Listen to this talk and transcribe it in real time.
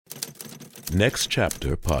Next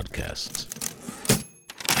Chapter Podcasts.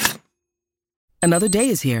 Another day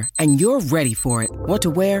is here, and you're ready for it. What to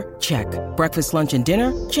wear? Check. Breakfast, lunch, and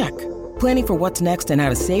dinner? Check. Planning for what's next and how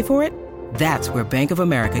to save for it? That's where Bank of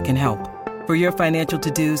America can help. For your financial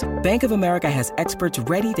to-dos, Bank of America has experts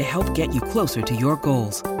ready to help get you closer to your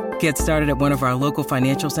goals. Get started at one of our local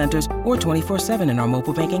financial centers or 24/7 in our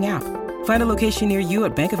mobile banking app. Find a location near you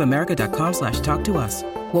at bankofamerica.com/talktous.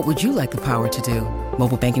 What would you like the power to do?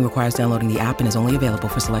 Mobile banking requires downloading the app and is only available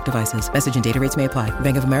for select devices. Message and data rates may apply.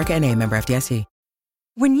 Bank of America N.A., member FDIC.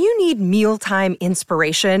 When you need mealtime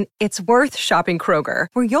inspiration, it's worth shopping Kroger,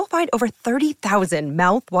 where you'll find over 30,000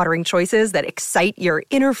 mouth-watering choices that excite your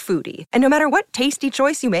inner foodie. And no matter what tasty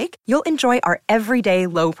choice you make, you'll enjoy our everyday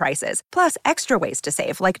low prices, plus extra ways to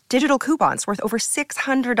save, like digital coupons worth over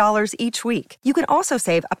 $600 each week. You can also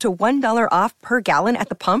save up to $1 off per gallon at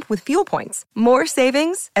the pump with fuel points. More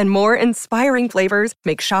savings and more inspiring flavors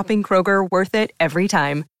make shopping Kroger worth it every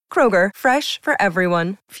time. Kroger, fresh for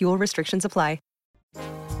everyone. Fuel restrictions apply.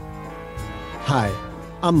 Hi,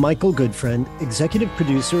 I'm Michael Goodfriend, executive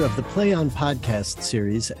producer of the Play On podcast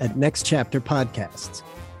series at Next Chapter Podcasts.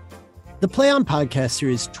 The Play On podcast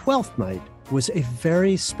series 12th Night was a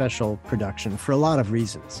very special production for a lot of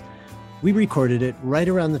reasons. We recorded it right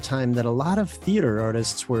around the time that a lot of theater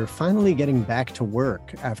artists were finally getting back to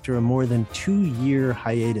work after a more than 2-year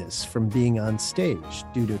hiatus from being on stage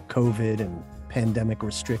due to COVID and pandemic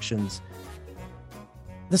restrictions.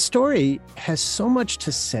 The story has so much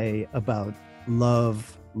to say about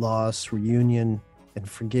love, loss, reunion, and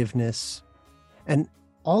forgiveness. And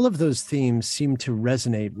all of those themes seem to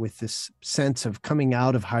resonate with this sense of coming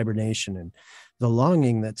out of hibernation and the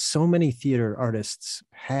longing that so many theater artists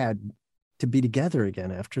had to be together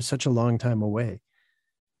again after such a long time away.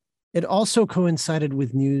 It also coincided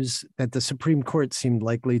with news that the Supreme Court seemed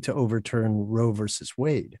likely to overturn Roe versus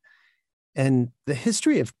Wade. And the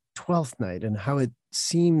history of Twelfth Night and how it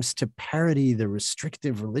seems to parody the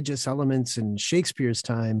restrictive religious elements in Shakespeare's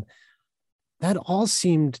time, that all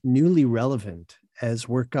seemed newly relevant as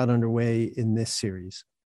work got underway in this series.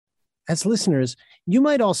 As listeners, you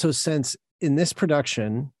might also sense in this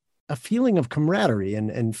production a feeling of camaraderie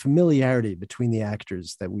and familiarity between the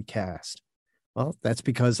actors that we cast. Well, that's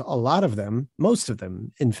because a lot of them, most of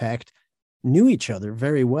them, in fact, knew each other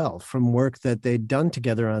very well from work that they'd done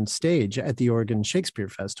together on stage at the Oregon Shakespeare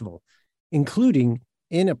Festival, including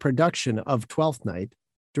in a production of Twelfth Night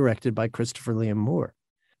directed by Christopher Liam Moore.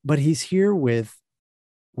 But he's here with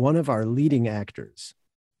one of our leading actors,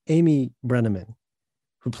 Amy Brenneman,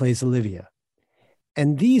 who plays Olivia.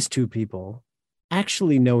 And these two people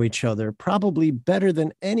actually know each other probably better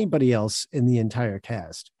than anybody else in the entire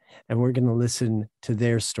cast. And we're going to listen to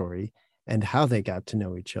their story and how they got to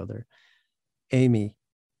know each other. Amy,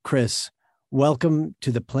 Chris, welcome to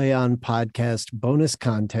the Play On podcast bonus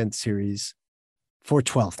content series for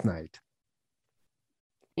Twelfth Night.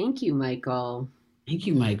 Thank you, Michael. Thank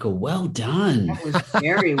you, Michael. Well done. That was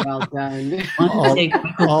very well done.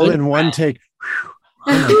 all in one take.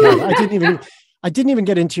 Oh my God. I didn't even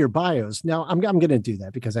get into your bios. Now I'm going to do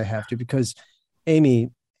that because I have to, because Amy,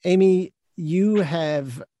 you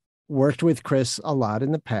have worked with Chris a lot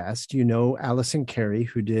in the past. You know Allison Carey,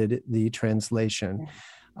 who did the translation,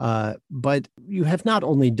 but you have not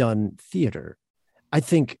only done theater. I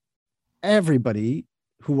think everybody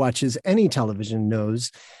who watches any television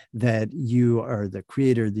knows that you are the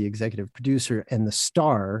creator, the executive producer, and the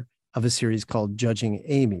star of a series called Judging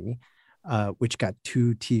Amy, which got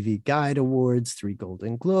 2 TV Guide Awards, 3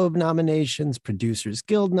 Golden Globe nominations, Producers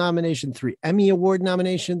Guild nomination, 3 Emmy Award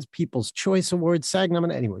nominations, People's Choice Awards, SAG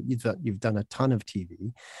nomination. Anyway, you've done a ton of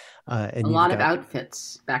TV. And a lot of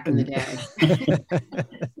outfits back in the day.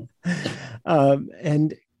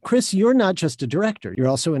 And Chris, you're not just a director, you're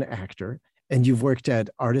also an actor, and you've worked at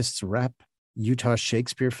Artists Rep, Utah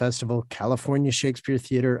Shakespeare Festival, California Shakespeare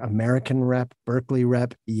Theater, American Rep, Berkeley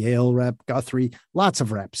Rep, Yale Rep, Guthrie, lots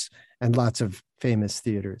of reps and lots of famous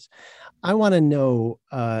theaters. I want to know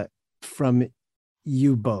from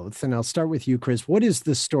you both, and I'll start with you, Chris, what is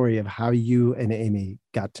the story of how you and Amy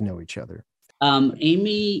got to know each other?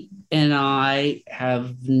 Amy and I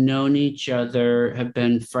have known each other, have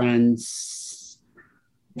been friends.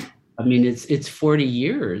 I mean, it's 40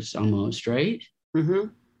 years almost, right?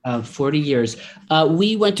 Mm-hmm. 40 years.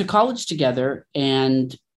 We went to college together,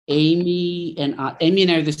 and Amy and I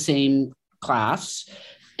are the same class.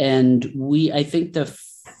 And I think the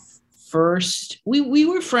first, we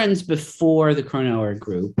were friends before the Cronauer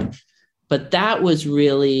group, but that was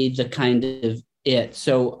really the kind of it.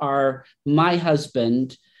 So my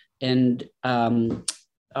husband and one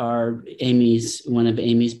of Amy's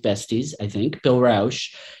besties, I think, Bill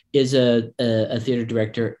Rausch, is a theater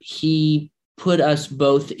director. He put us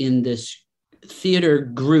both in this theater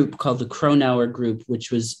group called the Cronauer Group,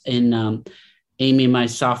 which was in Amy and my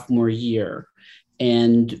sophomore year.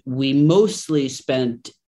 And we mostly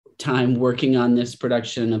spent time working on this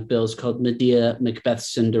production of Bill's called Medea, Macbeth,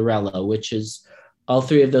 Cinderella, which is all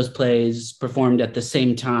three of those plays performed at the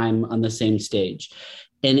same time on the same stage.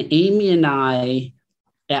 And Amy and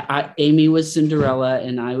Amy was Cinderella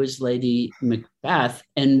and I was Lady Macbeth.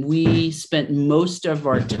 And we spent most of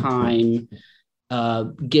our time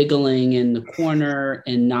giggling in the corner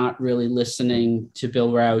and not really listening to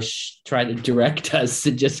Bill Rausch try to direct us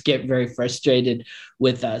and just get very frustrated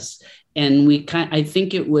with us. And I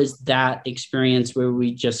think it was that experience where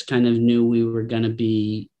we just kind of knew we were going to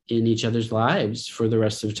be in each other's lives for the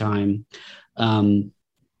rest of time.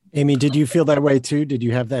 Amy, did you feel that way too? Did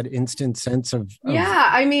you have that instant sense of... Yeah,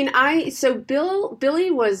 I mean,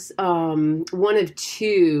 Billy was one of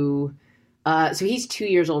two. So he's 2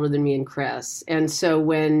 years older than me and Chris. And so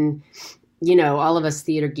when, all of us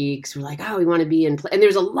theater geeks were like, oh, we want to be in play. And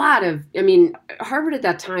there's a lot of, Harvard at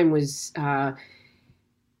that time was,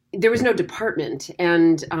 there was no department.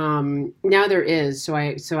 And now there is. So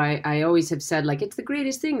I always have said, like, it's the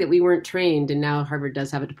greatest thing that we weren't trained. And now Harvard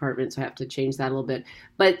does have a department. So I have to change that a little bit.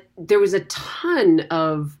 But there was a ton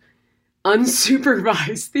of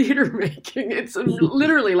unsupervised theater making. It's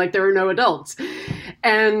literally like there were no adults.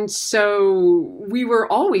 And so we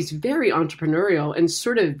were always very entrepreneurial and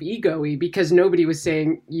sort of ego-y because nobody was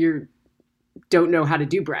saying, you don't know how to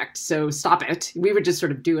do Brecht, so stop it. We would just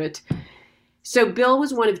sort of do it. So Bill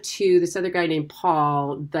was one of two. This other guy named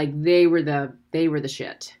Paul, like they were the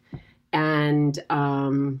shit. And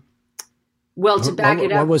to back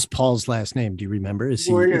it up, what was Paul's last name? Do you remember?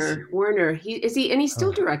 Warner. He's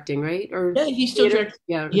still directing, right? Or yeah, he's still directing.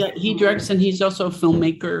 Yeah, he directs, and he's also a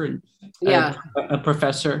filmmaker and a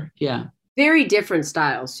professor. Yeah, very different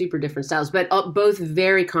styles, super different styles, but both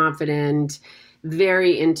very confident,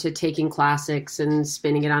 very into taking classics and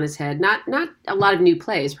spinning it on his head. Not a lot of new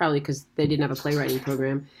plays, probably because they didn't have a playwriting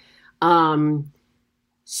program.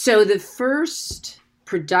 So the first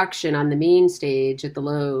production on the main stage at the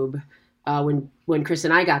Loeb, when Chris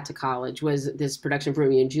and I got to college, was this production of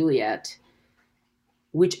Romeo and Juliet,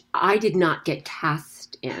 which I did not get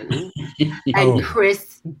cast in, and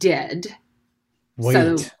Chris did. Wait.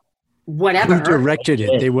 So whatever. Who directed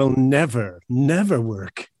it? They will never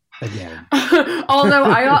work again. Although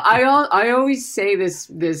I always say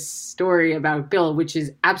this story about Bill, which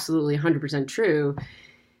is absolutely 100% true,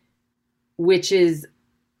 which is,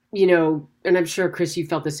 and I'm sure, Chris, you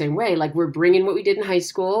felt the same way. Like, we're bringing what we did in high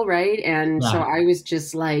school, right? And so I was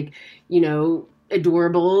just like,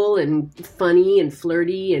 adorable and funny and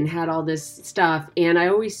flirty and had all this stuff. And I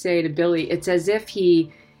always say to Billy, it's as if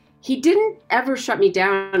he didn't ever shut me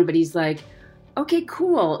down, but he's like, okay,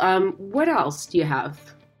 cool. What else do you have?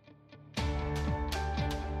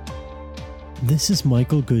 This is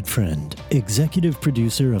Michael Goodfriend, executive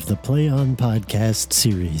producer of the Play On podcast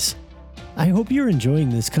series. I hope you're enjoying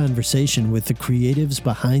this conversation with the creatives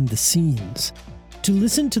behind the scenes. To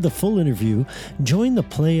listen to the full interview, join the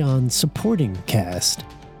Play On supporting cast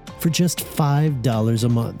for just $5 a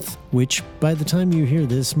month, which by the time you hear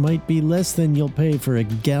this might be less than you'll pay for a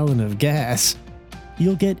gallon of gas.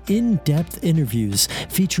 You'll get in-depth interviews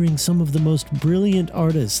featuring some of the most brilliant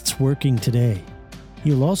artists working today.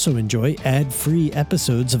 You'll also enjoy ad-free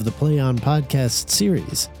episodes of the Play On podcast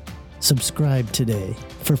series. Subscribe today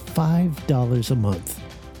for $5 a month.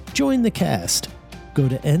 Join the cast. Go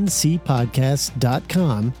to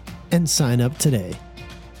ncpodcast.com and sign up today.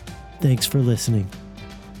 Thanks for listening.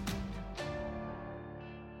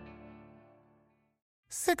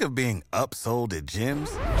 Sick of being upsold at gyms?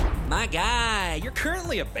 My guy, you're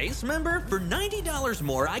currently a base member? For $90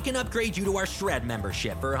 more, I can upgrade you to our Shred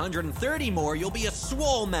membership. For $130 more, you'll be a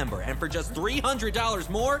Swole member. And for just $300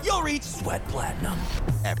 more, you'll reach Sweat Platinum.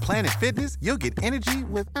 At Planet Fitness, you'll get energy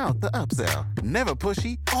without the upsell. Never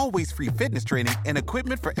pushy, always free fitness training and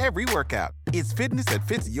equipment for every workout. It's fitness that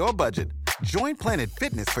fits your budget. Join Planet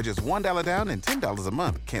Fitness for just $1 down and $10 a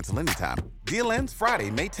month. Cancel anytime. Deal ends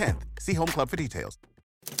Friday, May 10th. See Home Club for details.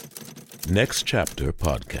 Next Chapter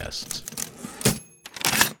Podcasts.